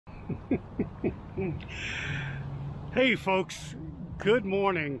Hey folks, good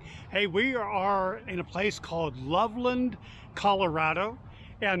morning. Hey, we are in a place called Loveland, Colorado,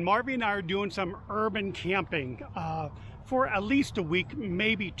 and Marby and I are doing some urban camping for at least a week,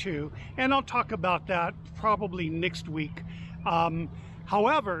 maybe two, and I'll talk about that probably next week.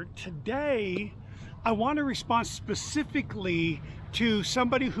 However, today I want to respond specifically to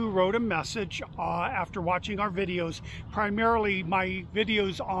somebody who wrote a message after watching our videos, primarily my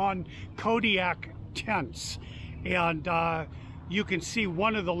videos on Kodiak tents. And you can see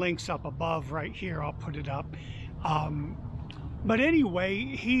one of the links up above right here. I'll put it up. But anyway,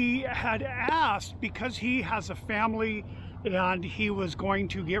 he had asked, because he has a family and he was going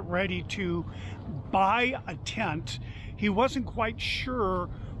to get ready to buy a tent, he wasn't quite sure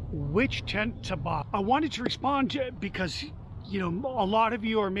which tent to buy. I wanted to respond because, you know, a lot of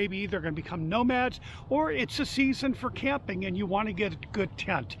you are maybe either going to become nomads or it's a season for camping and you want to get a good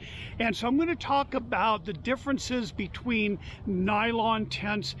tent. And so I'm going to talk about the differences between nylon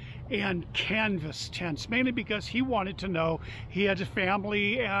tents and canvas tents, mainly because he wanted to know. He had a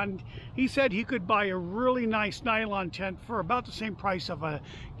family and he said he could buy a really nice nylon tent for about the same price of a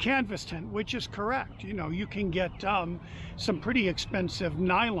canvas tent, which is correct. You know, you can get some pretty expensive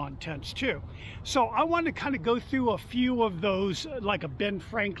nylon tents too. So I want to kind of go through a few of those, like a Ben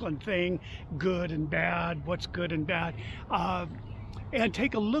Franklin thing, good and bad, what's good and bad, and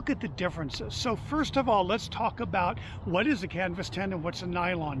take a look at the differences. So first of all, let's talk about what is a canvas tent and what's a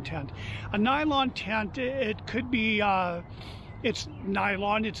nylon tent. A nylon tent, it could be, it's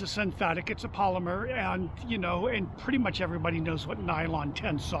nylon, it's a synthetic, it's a polymer, and you know, and pretty much everybody knows what nylon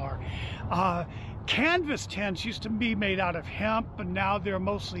tents are. Canvas tents used to be made out of hemp, but now they're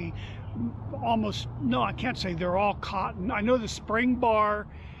mostly no, I can't say they're all cotton. I know the Spring Bar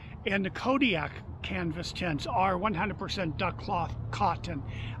and the Kodiak canvas tents are 100% duck cloth cotton,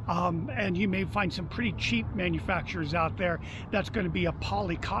 and you may find some pretty cheap manufacturers out there that's going to be a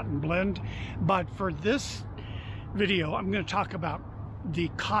poly cotton blend. But for this video, I'm going to talk about the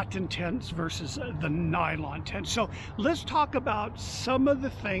cotton tents versus the nylon tents. So let's talk about some of the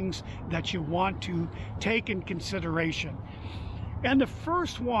things that you want to take in consideration. And the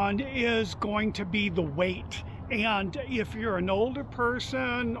first one is going to be the weight. And if you're an older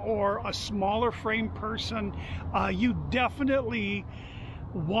person or a smaller frame person, you definitely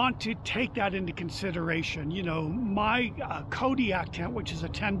want to take that into consideration. You know, my Kodiak tent, which is a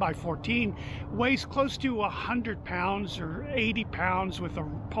 10 by 14, weighs close to 100 pounds or 80 pounds with the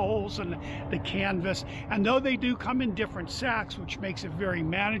poles and the canvas. And though they do come in different sacks, which makes it very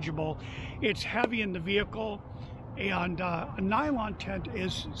manageable, it's heavy in the vehicle. And a nylon tent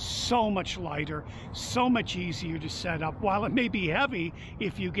is so much lighter, so much easier to set up. While it may be heavy,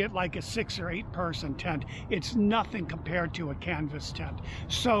 if you get like a 6 or 8 person tent, it's nothing compared to a canvas tent.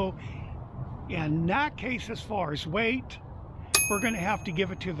 So in that case, as far as weight, we're going to have to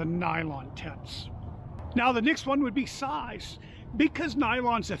give it to the nylon tents. Now the next one would be size. Because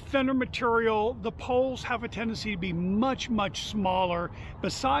nylon's a thinner material, the poles have a tendency to be much, much smaller.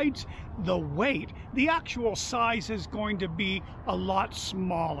 Besides the weight, the actual size is going to be a lot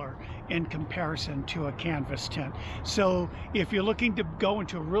smaller in comparison to a canvas tent. So if you're looking to go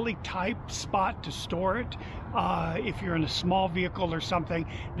into a really tight spot to store it, if you're in a small vehicle or something,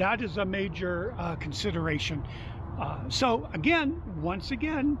 that is a major consideration. So again, once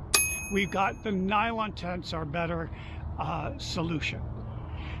again, we've got the nylon tents are better solution.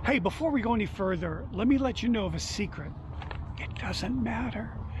 Hey, before we go any further, let me let you know of a secret. It doesn't matter.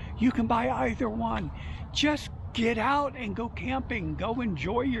 You can buy either one. Just get out and go camping. Go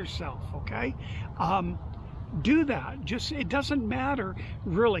enjoy yourself, okay? Do that. Just, it doesn't matter,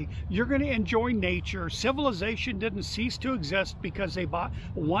 really. You're going to enjoy nature. Civilization didn't cease to exist because they bought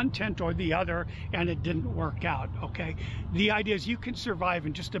one tent or the other and it didn't work out, okay? The idea is you can survive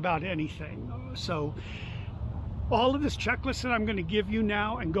in just about anything. So all of this checklist that I'm going to give you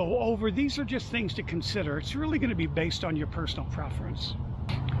now and go over, these are just things to consider. It's really going to be based on your personal preference.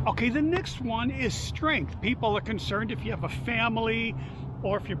 Okay, the next one is strength. People are concerned if you have a family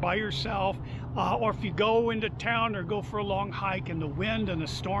or if you're by yourself, or if you go into town or go for a long hike and the wind and the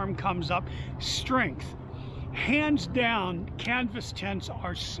storm comes up. Strength. Hands down, canvas tents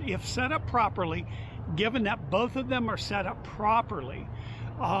are, if set up properly, given that both of them are set up properly,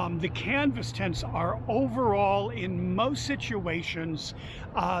 the canvas tents are overall, in most situations,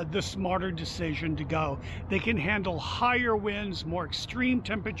 the smarter decision to go. They can handle higher winds, more extreme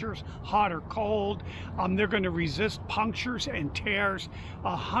temperatures, hot or cold. They're going to resist punctures and tears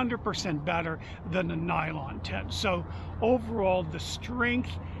 100% better than a nylon tent. So overall, the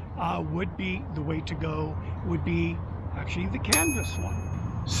strength would be the way to go, would be actually the canvas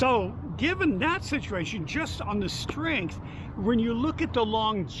one. So given that situation, just on the strength, when you look at the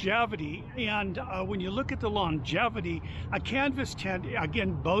longevity, and when you look at the longevity, a canvas tent,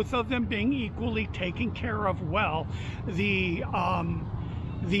 again, both of them being equally taken care of well, the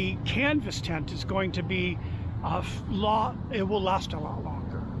canvas tent is going to be it will last a lot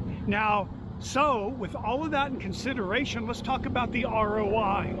longer. Now, so with all of that in consideration, let's talk about the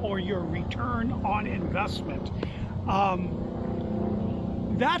ROI, or your return on investment.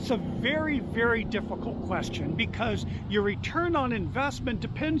 That's a very, very difficult question, because your return on investment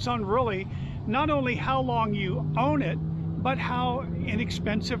depends on really not only how long you own it, but how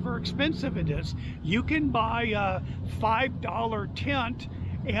inexpensive or expensive it is. You can buy a $5 tent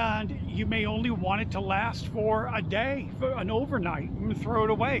and you may only want it to last for a day, for an overnight, and throw it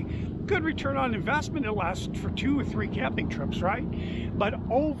away. Good return on investment, it lasts for 2 or 3 camping trips, right? But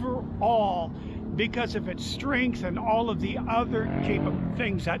overall, because of its strength and all of the other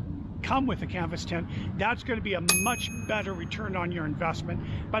things that come with a canvas tent, that's going to be a much better return on your investment.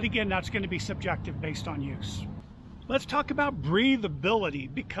 But again, that's going to be subjective based on use. Let's talk about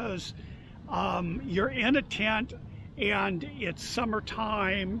breathability, because you're in a tent and it's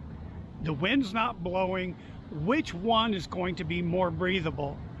summertime, the wind's not blowing. Which one is going to be more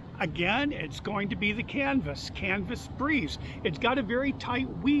breathable? Again, it's going to be the canvas. Canvas breathes. It's got a very tight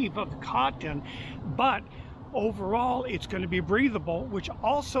weave of cotton, but overall it's going to be breathable, which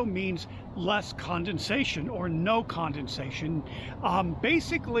also means less condensation or no condensation.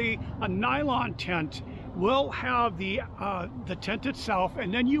 Basically, a nylon tent will have the tent itself,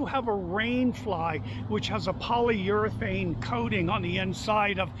 and then you have a rain fly, which has a polyurethane coating on the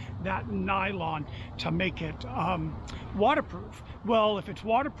inside of that nylon to make it waterproof. Well, if it's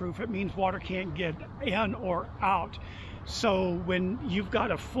waterproof, it means water can't get in or out. So when you've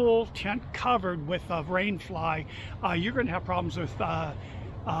got a full tent covered with a rain fly, you're going to have problems with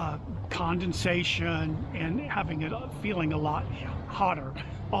condensation and having it feeling a lot hotter.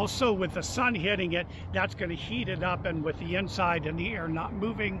 Also, with the sun hitting it, that's going to heat it up, and with the inside and the air not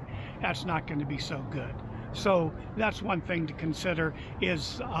moving, that's not going to be so good. So that's one thing to consider,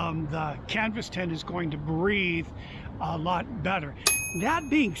 is the canvas tent is going to breathe a lot better. That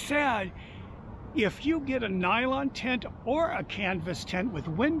being said, if you get a nylon tent or a canvas tent with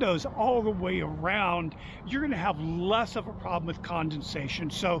windows all the way around, you're going to have less of a problem with condensation.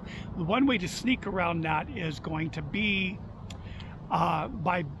 So the one way to sneak around that is going to be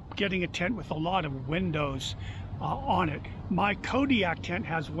by getting a tent with a lot of windows on it. My Kodiak tent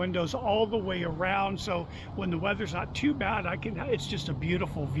has windows all the way around, so when the weather's not too bad, it's just a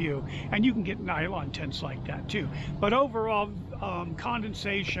beautiful view. And you can get nylon tents like that too. But overall,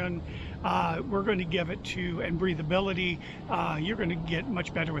 condensation, we're going to give it to, and breathability, you're going to get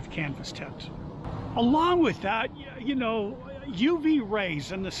much better with canvas tent. Along with that, you know, UV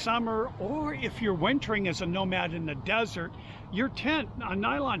rays in the summer, or if you're wintering as a nomad in the desert, your tent, a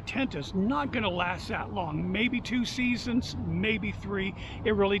nylon tent, is not going to last that long. Maybe 2 seasons, maybe 3.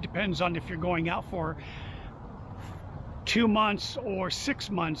 It really depends on if you're going out for 2 months or 6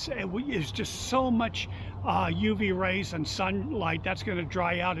 months. It is just so much UV rays and sunlight that's going to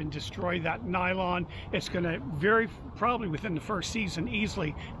dry out and destroy that nylon. It's going to probably within the first season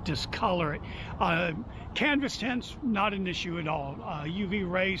easily discolor it. Canvas tents, not an issue at all. UV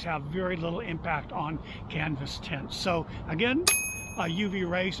rays have very little impact on canvas tents. So again, UV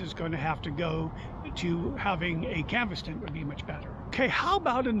rays is going to have to go to having a canvas tent would be much better. Okay, how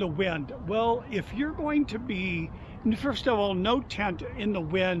about in the wind? Well, if you're going to be, first of all, no tent in the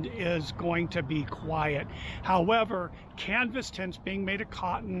wind is going to be quiet. However, canvas tents being made of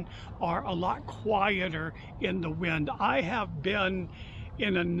cotton are a lot quieter in the wind. I have been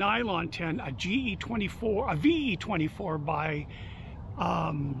in a nylon tent, a VE24 by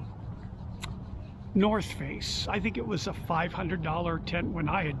North Face. I think it was a $500 tent when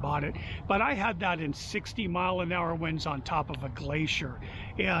I had bought it, but I had that in 60-mile-an-hour winds on top of a glacier,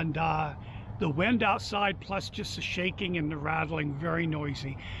 and the wind outside plus just the shaking and the rattling, very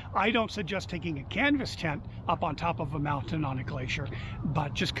noisy. I don't suggest taking a canvas tent up on top of a mountain on a glacier,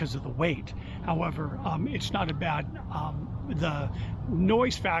 but just because of the weight. However, it's not a bad, the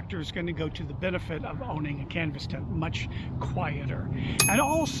noise factor is going to go to the benefit of owning a canvas tent, much quieter. And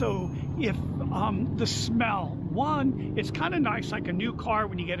also, if the smell, one, it's kind of nice, like a new car,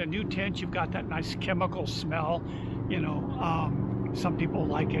 when you get a new tent, you've got that nice chemical smell, you know. Some people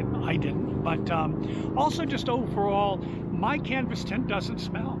like it, I didn't. But also just overall, my canvas tent doesn't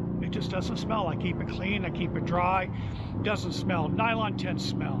smell. It just doesn't smell. I keep it clean, I keep it dry, doesn't smell. Nylon tents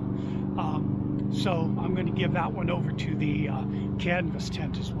smell. So I'm going to give that one over to the canvas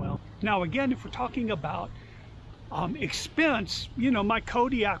tent as well. Now again, if we're talking about Expense, you know, my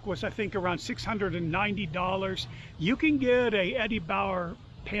Kodiak was, I think, around $690. You can get a Eddie Bauer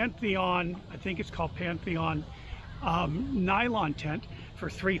Pantheon, I think it's called Pantheon, nylon tent for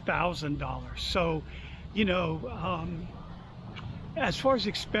 $3,000. So, you know, as far as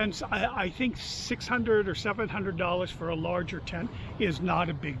expense, I think $600 or $700 for a larger tent is not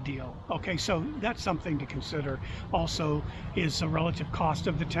a big deal. Okay, so that's something to consider. Also is the relative cost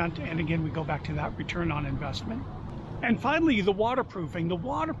of the tent, and again, we go back to that return on investment. And finally, the waterproofing. The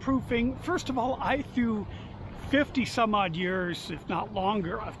waterproofing, first of all, through 50 some odd years, if not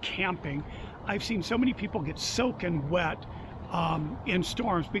longer, of camping, I've seen so many people get soaking wet in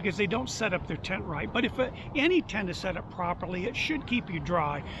storms because they don't set up their tent right. But if any tent is set up properly, it should keep you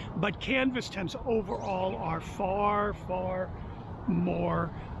dry. But canvas tents overall are far, far more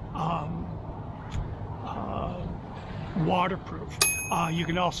waterproof. You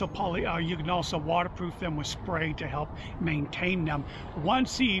can also waterproof them with spray to help maintain them.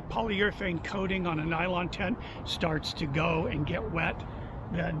 Once the polyurethane coating on a nylon tent starts to go and get wet,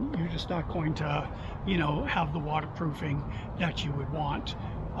 then you're just not going to, you know, have the waterproofing that you would want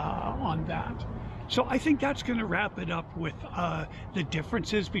on that. So I think that's going to wrap it up with the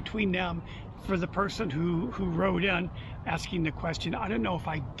differences between them. For the person who wrote in asking the question, I don't know if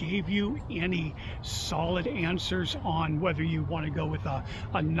I gave you any solid answers on whether you want to go with a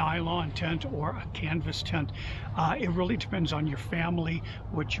nylon tent or a canvas tent. It really depends on your family,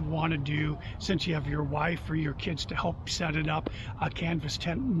 what you want to do. Since you have your wife or your kids to help set it up, a canvas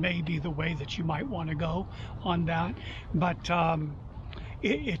tent may be the way that you might want to go on that. But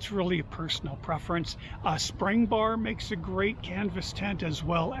it's really a personal preference. Spring Bar makes a great canvas tent, as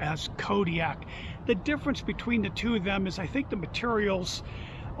well as Kodiak. The difference between the two of them is I think the materials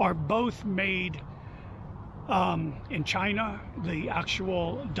are both made in China, the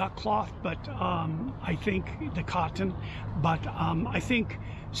actual duck cloth, but I think the cotton, but I think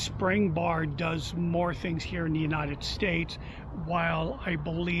Spring Bar does more things here in the United States, while I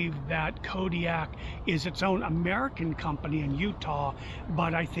believe that Kodiak is its own American company in Utah,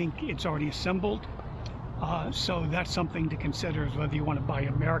 but I think it's already assembled. So that's something to consider, is whether you want to buy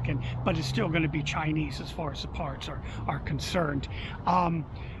American, but it's still going to be Chinese as far as the parts are concerned.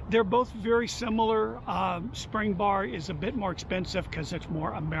 They're both very similar. Spring Bar is a bit more expensive because it's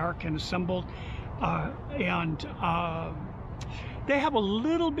more American assembled, and they have a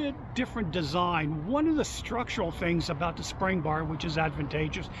little bit different design. One of the structural things about the Spring Bar, which is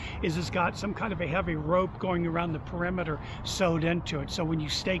advantageous, is it's got some kind of a heavy rope going around the perimeter sewed into it. So when you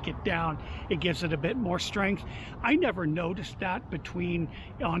stake it down, it gives it a bit more strength. I never noticed that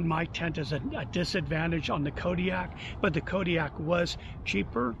on my tent as a disadvantage on the Kodiak, but the Kodiak was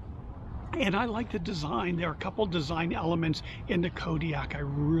cheaper. And I like the design. There are a couple design elements in the Kodiak I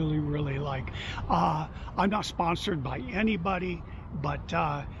really, really like. I'm not sponsored by anybody, but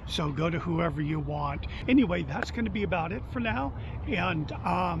so go to whoever you want. Anyway, that's going to be about it for now. And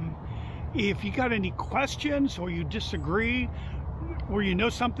if you got any questions, or you disagree, or you know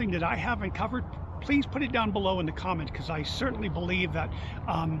something that I haven't covered, please put it down below in the comments, because I certainly believe that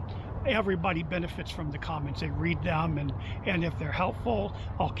everybody benefits from the comments. They read them, and if they're helpful,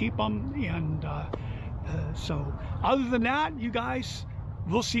 I'll keep them. And so other than that, you guys,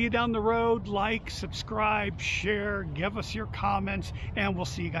 we'll see you down the road. Like, subscribe, share, give us your comments, and we'll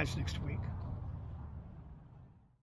see you guys next week.